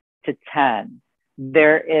 1 to 10,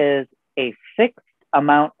 there is a fixed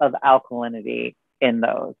amount of alkalinity in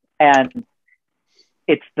those. And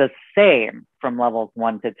it's the same from levels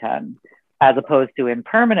 1 to 10, as opposed to in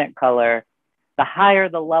permanent color, the higher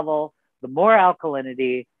the level, the more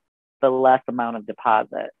alkalinity, the less amount of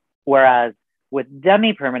deposit. Whereas with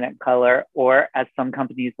demi-permanent color, or as some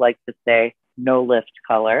companies like to say, no lift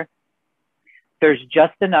color, there's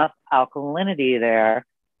just enough alkalinity there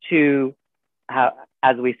to,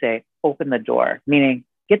 as we say, open the door, meaning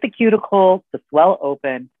get the cuticle to swell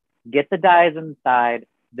open, get the dyes inside,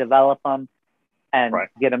 develop them, and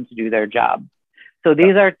get them to do their job. So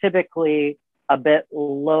these are typically a bit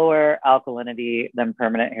lower alkalinity than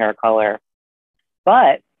permanent hair color.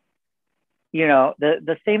 But, you know,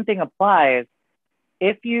 the same thing applies.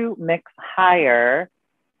 If you mix higher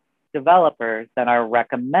developers than are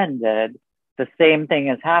recommended, the same thing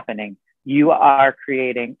is happening. You are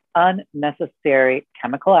creating unnecessary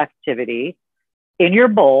chemical activity in your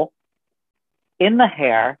bowl, in the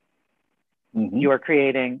hair. You are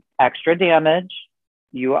creating extra damage.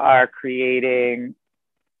 You are creating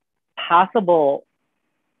possible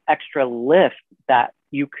extra lift that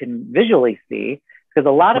you can visually see, because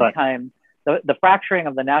a lot of times the fracturing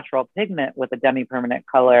of the natural pigment with a demi-permanent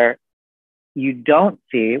color you don't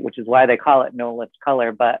see, which is why they call it no lift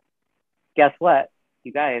color. But guess what,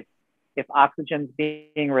 you guys, if oxygen's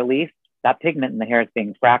being released, that pigment in the hair is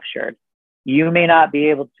being fractured. You may not be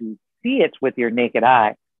able to see it with your naked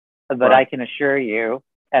eye, but I can assure you,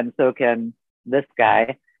 and so can this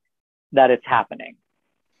guy, that it's happening.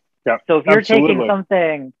 Yeah, so if you're taking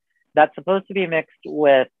something that's supposed to be mixed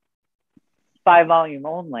with 5 volume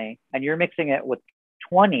only, and you're mixing it with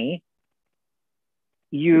 20,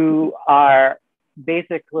 you are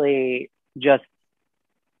basically just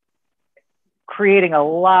creating a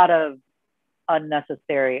lot of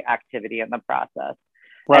unnecessary activity in the process.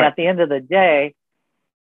 And at the end of the day,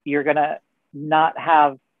 you're going to not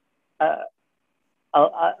have a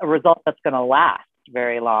result that's going to last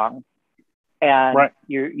very long. And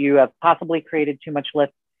you have possibly created too much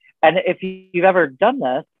lift. And if you've ever done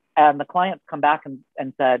this and the clients come back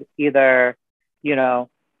and said either,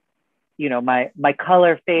 my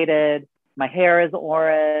color faded, my hair is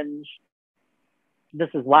orange, this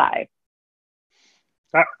is why.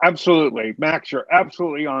 Absolutely. Max, you're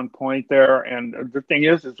absolutely on point there. And the thing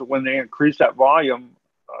is when they increase that volume,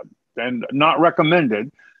 and not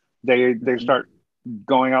recommended, they start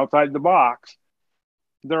going outside the box.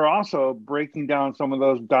 They're also breaking down some of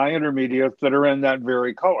those dye intermediates that are in that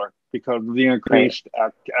very color because of the increased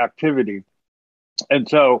activity. And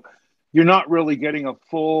so you're not really getting a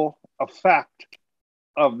full effect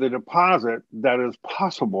of the deposit that is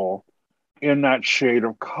possible in that shade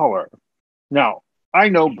of color. Now, I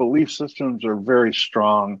know belief systems are very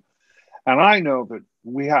strong, and I know that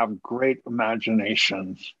we have great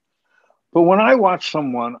imaginations. But when I watch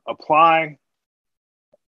someone apply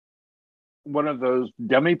one of those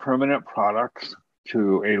demi-permanent products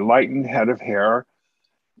to a lightened head of hair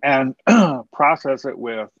and process it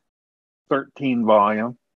with 13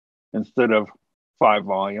 volume instead of 5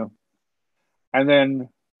 volume, and then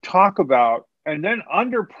talk about, and then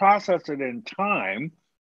under process it in time,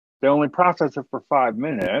 they only process it for 5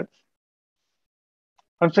 minutes.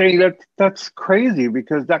 I'm saying that's crazy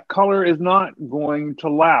because that color is not going to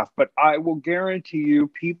last. But I will guarantee you,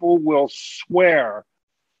 people will swear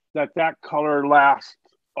that color lasts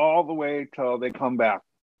all the way till they come back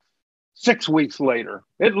 6 weeks later.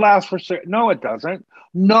 It lasts for no, it doesn't.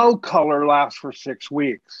 No color lasts for 6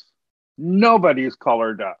 weeks. Nobody's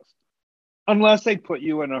color does, unless they put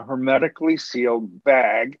you in a hermetically sealed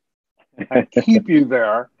bag and keep you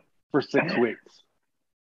there for 6 weeks.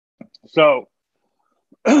 So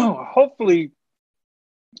hopefully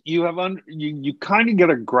you have you kind of get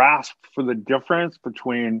a grasp for the difference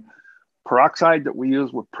between peroxide that we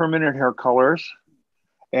use with permanent hair colors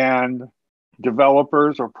and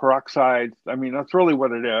developers or peroxides. I mean, that's really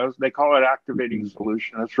what it is. They call it activating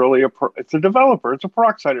solution. It's really it's a developer. It's a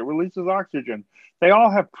peroxide. It releases oxygen. They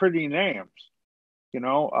all have pretty names,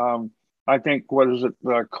 I think, what is it?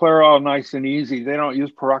 The Clairol Nice and Easy. They don't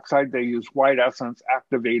use peroxide. They use white essence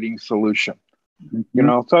activating solution.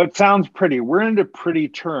 So it sounds pretty. We're into pretty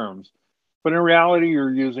terms, but in reality,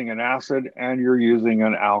 you're using an acid and you're using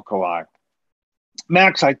an alkali.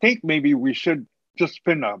 Max, I think maybe we should just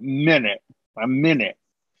spend a minute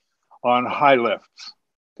on high lifts,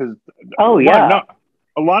 because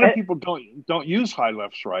a lot of people don't use high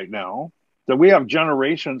lifts right now. So we have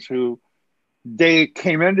generations who they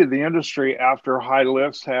came into the industry after high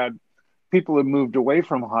lifts people had moved away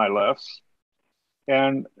from high lifts.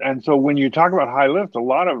 And so when you talk about high lift, a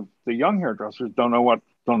lot of the young hairdressers don't know what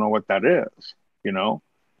that is,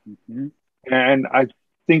 And I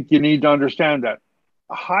think you need to understand that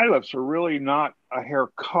high lifts are really not a hair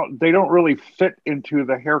color. They don't really fit into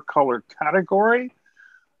the hair color category.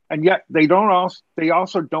 And yet they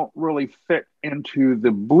also don't really fit into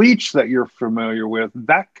the bleach that you're familiar with,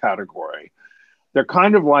 that category. They're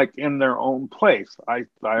kind of like in their own place. I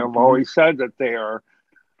have always said that they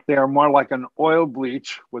are more like an oil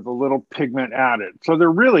bleach with a little pigment added. So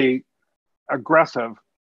they're really aggressive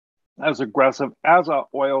as a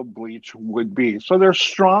oil bleach would be. So they're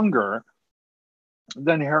stronger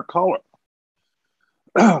than hair color.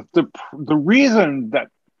 The reason that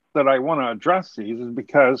I want to address these is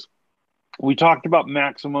because we talked about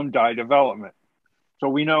maximum dye development. So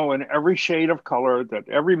we know in every shade of color that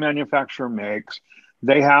every manufacturer makes,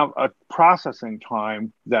 they have a processing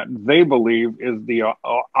time that they believe is the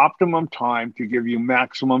optimum time to give you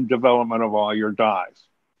maximum development of all your dyes.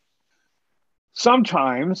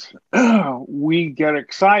 Sometimes we get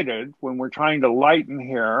excited when we're trying to lighten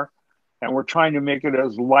hair and we're trying to make it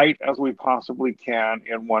as light as we possibly can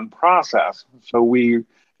in one process. So we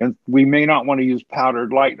may not want to use powdered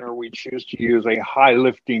lightener. We choose to use a high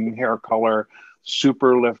lifting hair color,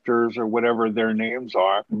 super lifters, or whatever their names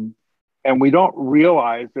are. And we don't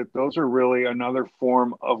realize that those are really another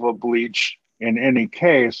form of a bleach in any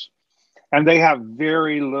case. And they have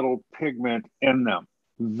very little pigment in them,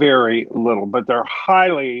 very little, but they're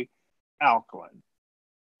highly alkaline.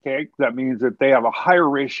 Okay, that means that they have a higher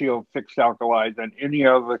ratio of fixed alkali than any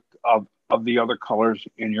other of the other colors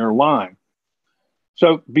in your line.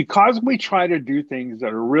 So because we try to do things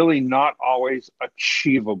that are really not always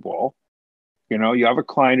achievable, you know, you have a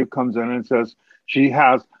client who comes in and says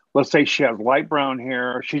let's say she has light brown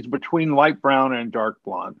hair. She's between light brown and dark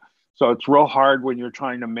blonde. So it's real hard when you're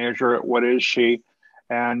trying to measure it. What is she?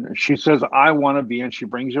 And she says, I want to be, and she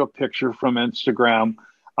brings you a picture from Instagram.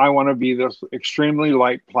 I want to be this extremely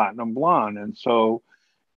light platinum blonde. And so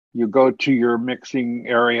you go to your mixing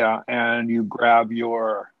area and you grab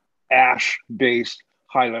your ash-based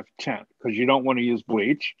high lift tint because you don't want to use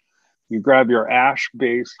bleach. You grab your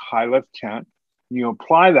ash-based high lift tint, and you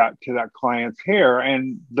apply that to that client's hair,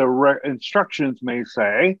 and the instructions may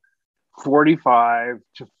say 45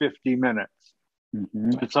 to 50 minutes.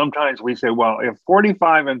 And sometimes we say, well, if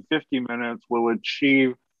 45 and 50 minutes will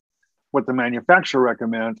achieve what the manufacturer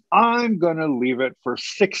recommends, I'm going to leave it for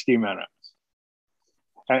 60 minutes.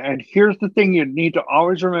 And here's the thing you need to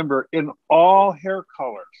always remember in all hair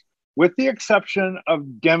colors, with the exception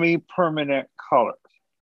of demi-permanent colors,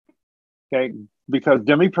 okay? Because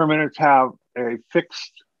demi-permanents have a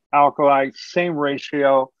fixed alkali, same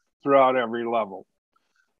ratio throughout every level.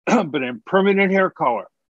 But in permanent hair color,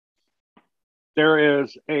 there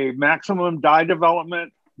is a maximum dye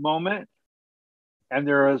development moment, and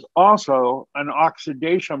there is also an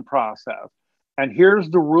oxidation process. And here's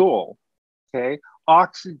the rule, okay?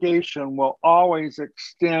 Oxidation will always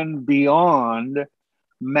extend beyond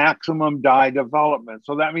maximum dye development.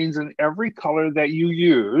 So that means in every color that you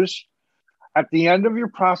use, at the end of your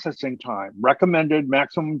processing time, recommended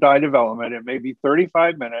maximum dye development, it may be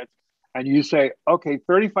 35 minutes, and you say, okay,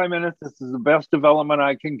 35 minutes, this is the best development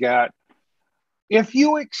I can get. If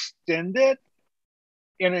you extend it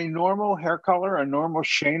in a normal hair color, a normal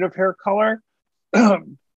shade of hair color,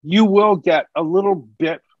 you will get a little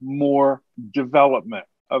bit more development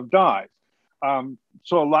of dyes.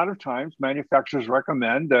 So a lot of times manufacturers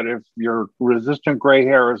recommend that if your resistant gray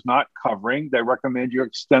hair is not covering, they recommend you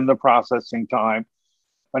extend the processing time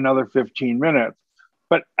another 15 minutes.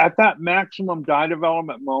 But at that maximum dye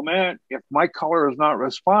development moment, if my color is not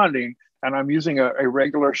responding and I'm using a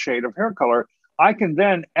regular shade of hair color, I can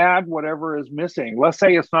then add whatever is missing. Let's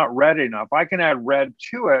say it's not red enough. I can add red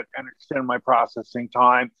to it and extend my processing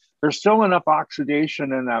time. There's still enough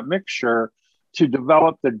oxidation in that mixture to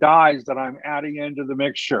develop the dyes that I'm adding into the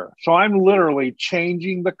mixture. So I'm literally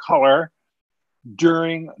changing the color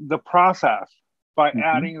during the process by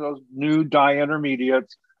adding those new dye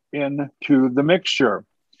intermediates into the mixture.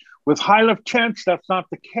 With high lift tints, that's not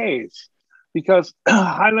the case because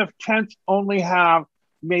high lift tints only have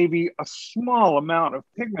maybe a small amount of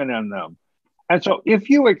pigment in them. And so if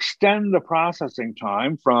you extend the processing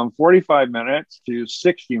time from 45 minutes to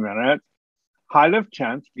 60 minutes, high lift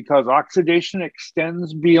tints, because oxidation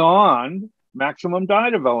extends beyond maximum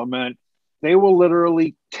dye development, they will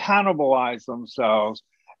literally cannibalize themselves.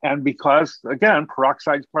 And because, again,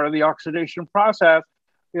 peroxide is part of the oxidation process,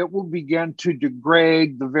 it will begin to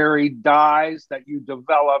degrade the very dyes that you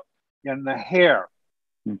develop in the hair.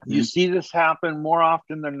 You see this happen more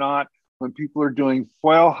often than not when people are doing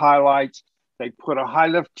foil highlights. They put a high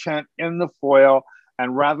lift tint in the foil,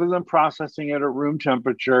 and rather than processing it at room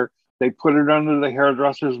temperature, they put it under the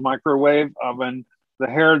hairdresser's microwave oven, the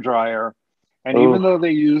hair dryer, And even though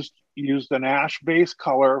they used an ash-based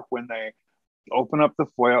color, when they open up the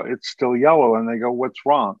foil, it's still yellow. And they go, what's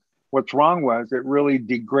wrong? What's wrong was it really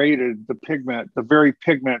degraded the pigment, the very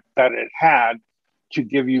pigment that it had, to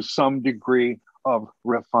give you some degree of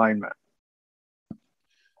refinement.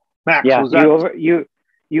 Max, yeah, was that you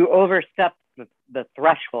overstepped the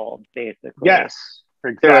threshold, basically. Yes,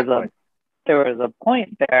 exactly. There was a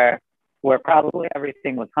point there where probably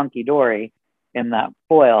everything was hunky-dory in that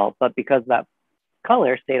foil, but because that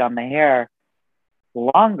color stayed on the hair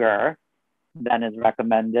longer than is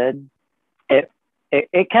recommended, it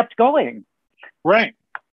kept going. Right,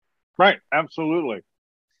 absolutely.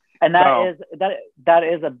 And that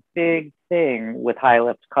is a big thing with high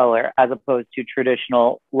lift color as opposed to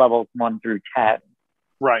traditional levels 1 through 10.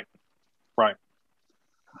 Right.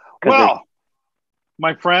 Well,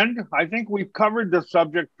 my friend, I think we've covered the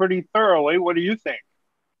subject pretty thoroughly. What do you think?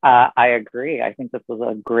 I agree. I think this was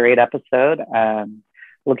a great episode.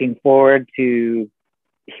 Looking forward to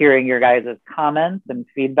hearing your guys' comments and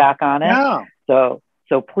feedback on it. Yeah. So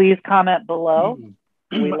please comment below.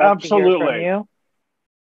 We'd love to hear from you.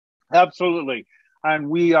 Absolutely. And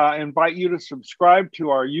we invite you to subscribe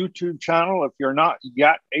to our YouTube channel if you're not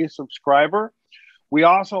yet a subscriber. We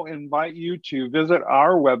also invite you to visit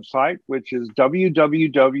our website, which is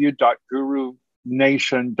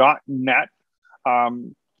www.gurunation.net.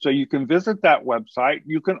 So you can visit that website.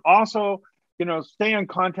 You can also, stay in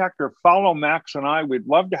contact or follow Max and I. We'd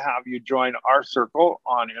love to have you join our circle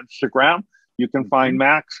on Instagram. You can find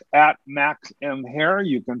Max at Max M Hair.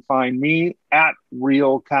 You can find me at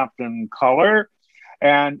Real Captain Color.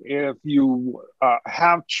 And if you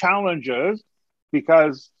have challenges,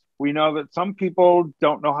 because we know that some people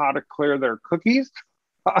don't know how to clear their cookies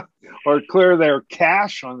or clear their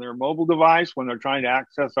cache on their mobile device when they're trying to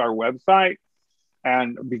access our website.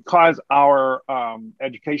 And because our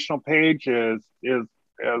educational page is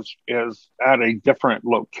at a different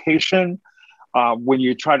location, when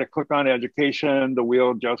you try to click on education, the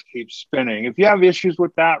wheel just keeps spinning. If you have issues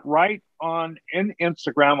with that, write in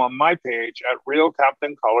Instagram on my page at Real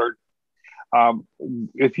Captain Colored.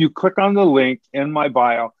 If you click on the link in my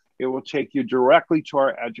bio, it will take you directly to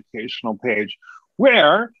our educational page,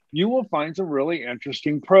 where you will find some really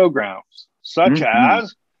interesting programs, such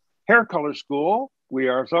as Hair Color School. We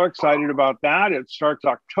are so excited about that. It starts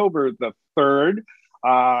October the 3rd.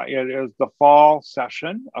 It is the fall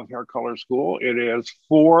session of Hair Color School. It is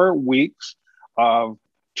 4 weeks of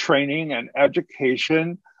training and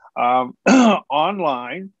education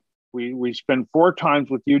online. We spend 4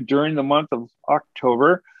 times with you during the month of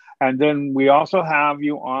October. And then we also have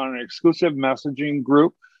you on an exclusive messaging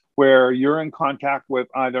group where you're in contact with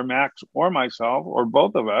either Max or myself or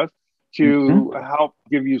both of us to help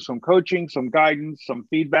give you some coaching, some guidance, some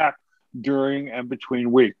feedback during and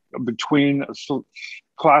between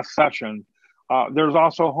class sessions. There's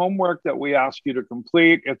also homework that we ask you to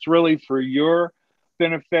complete. It's really for your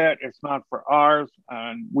benefit. It's not for ours.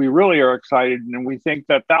 And we really are excited. And we think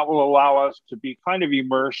that will allow us to be kind of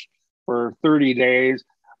immersed for 30 days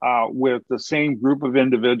with the same group of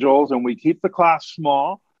individuals. And we keep the class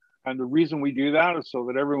small. And the reason we do that is so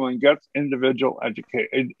that everyone gets individual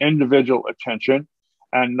attention.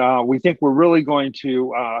 And we think we're really going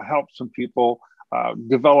to help some people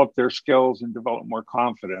develop their skills and develop more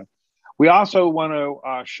confidence. We also want to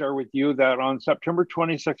share with you that on September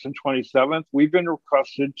 26th and 27th, we've been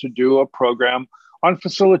requested to do a program on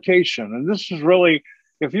facilitation. And this is really,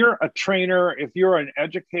 if you're a trainer, if you're an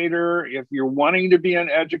educator, if you're wanting to be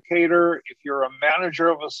an educator, if you're a manager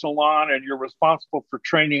of a salon and you're responsible for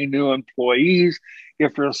training new employees,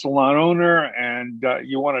 if you're a salon owner and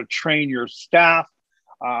you want to train your staff,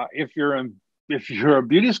 if you're a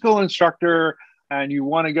beauty school instructor and you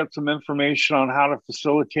want to get some information on how to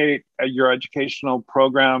facilitate your educational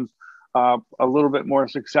programs a little bit more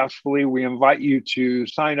successfully, we invite you to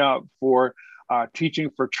sign up for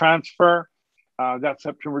Teaching for Transfer. That's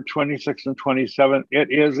September 26th and 27th.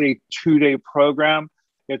 It is a 2-day program.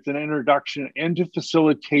 It's an introduction into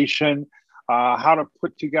facilitation, how to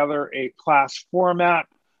put together a class format,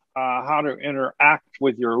 how to interact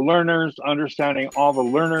with your learners, understanding all the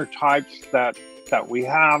learner types that we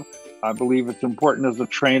have. I believe it's important as a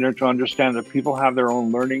trainer to understand that people have their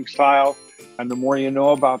own learning style. And the more you know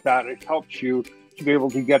about that, it helps you to be able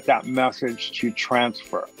to get that message to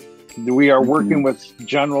transfer. We are working with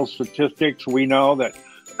general statistics. We know that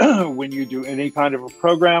when you do any kind of a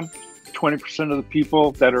program, 20% of the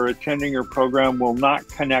people that are attending your program will not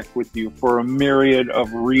connect with you for a myriad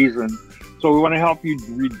of reasons. So we want to help you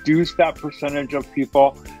reduce that percentage of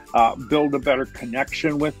people, build a better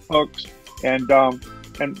connection with folks, and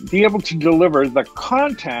be able to deliver the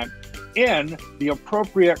content in the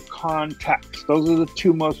appropriate context. Those are the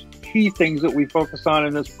two most key things that we focus on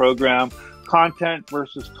in this program: content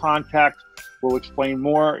versus context. We'll explain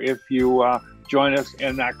more if you join us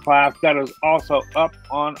in that class. That is also up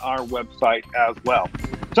on our website as well.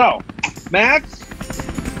 So, Max,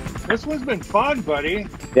 this one's been fun, buddy.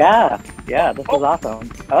 Yeah, this was awesome.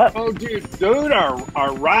 Oh, dude,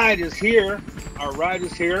 our ride is here. Our ride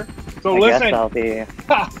is here. So listen. Guess I'll be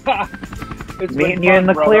It's meeting you in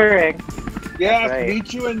the clearing. Yes, right.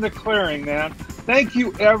 Meet you in the clearing, man. Thank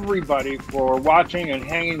you, everybody, for watching and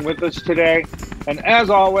hanging with us today. And as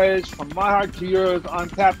always, from my heart to yours, I'm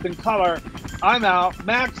Captain Color. I'm out.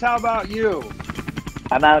 Max, how about you?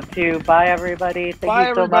 I'm out too. Bye, everybody. Thank Bye,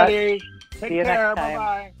 you so everybody. much. Take See you care. next time.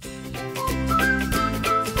 Bye-bye.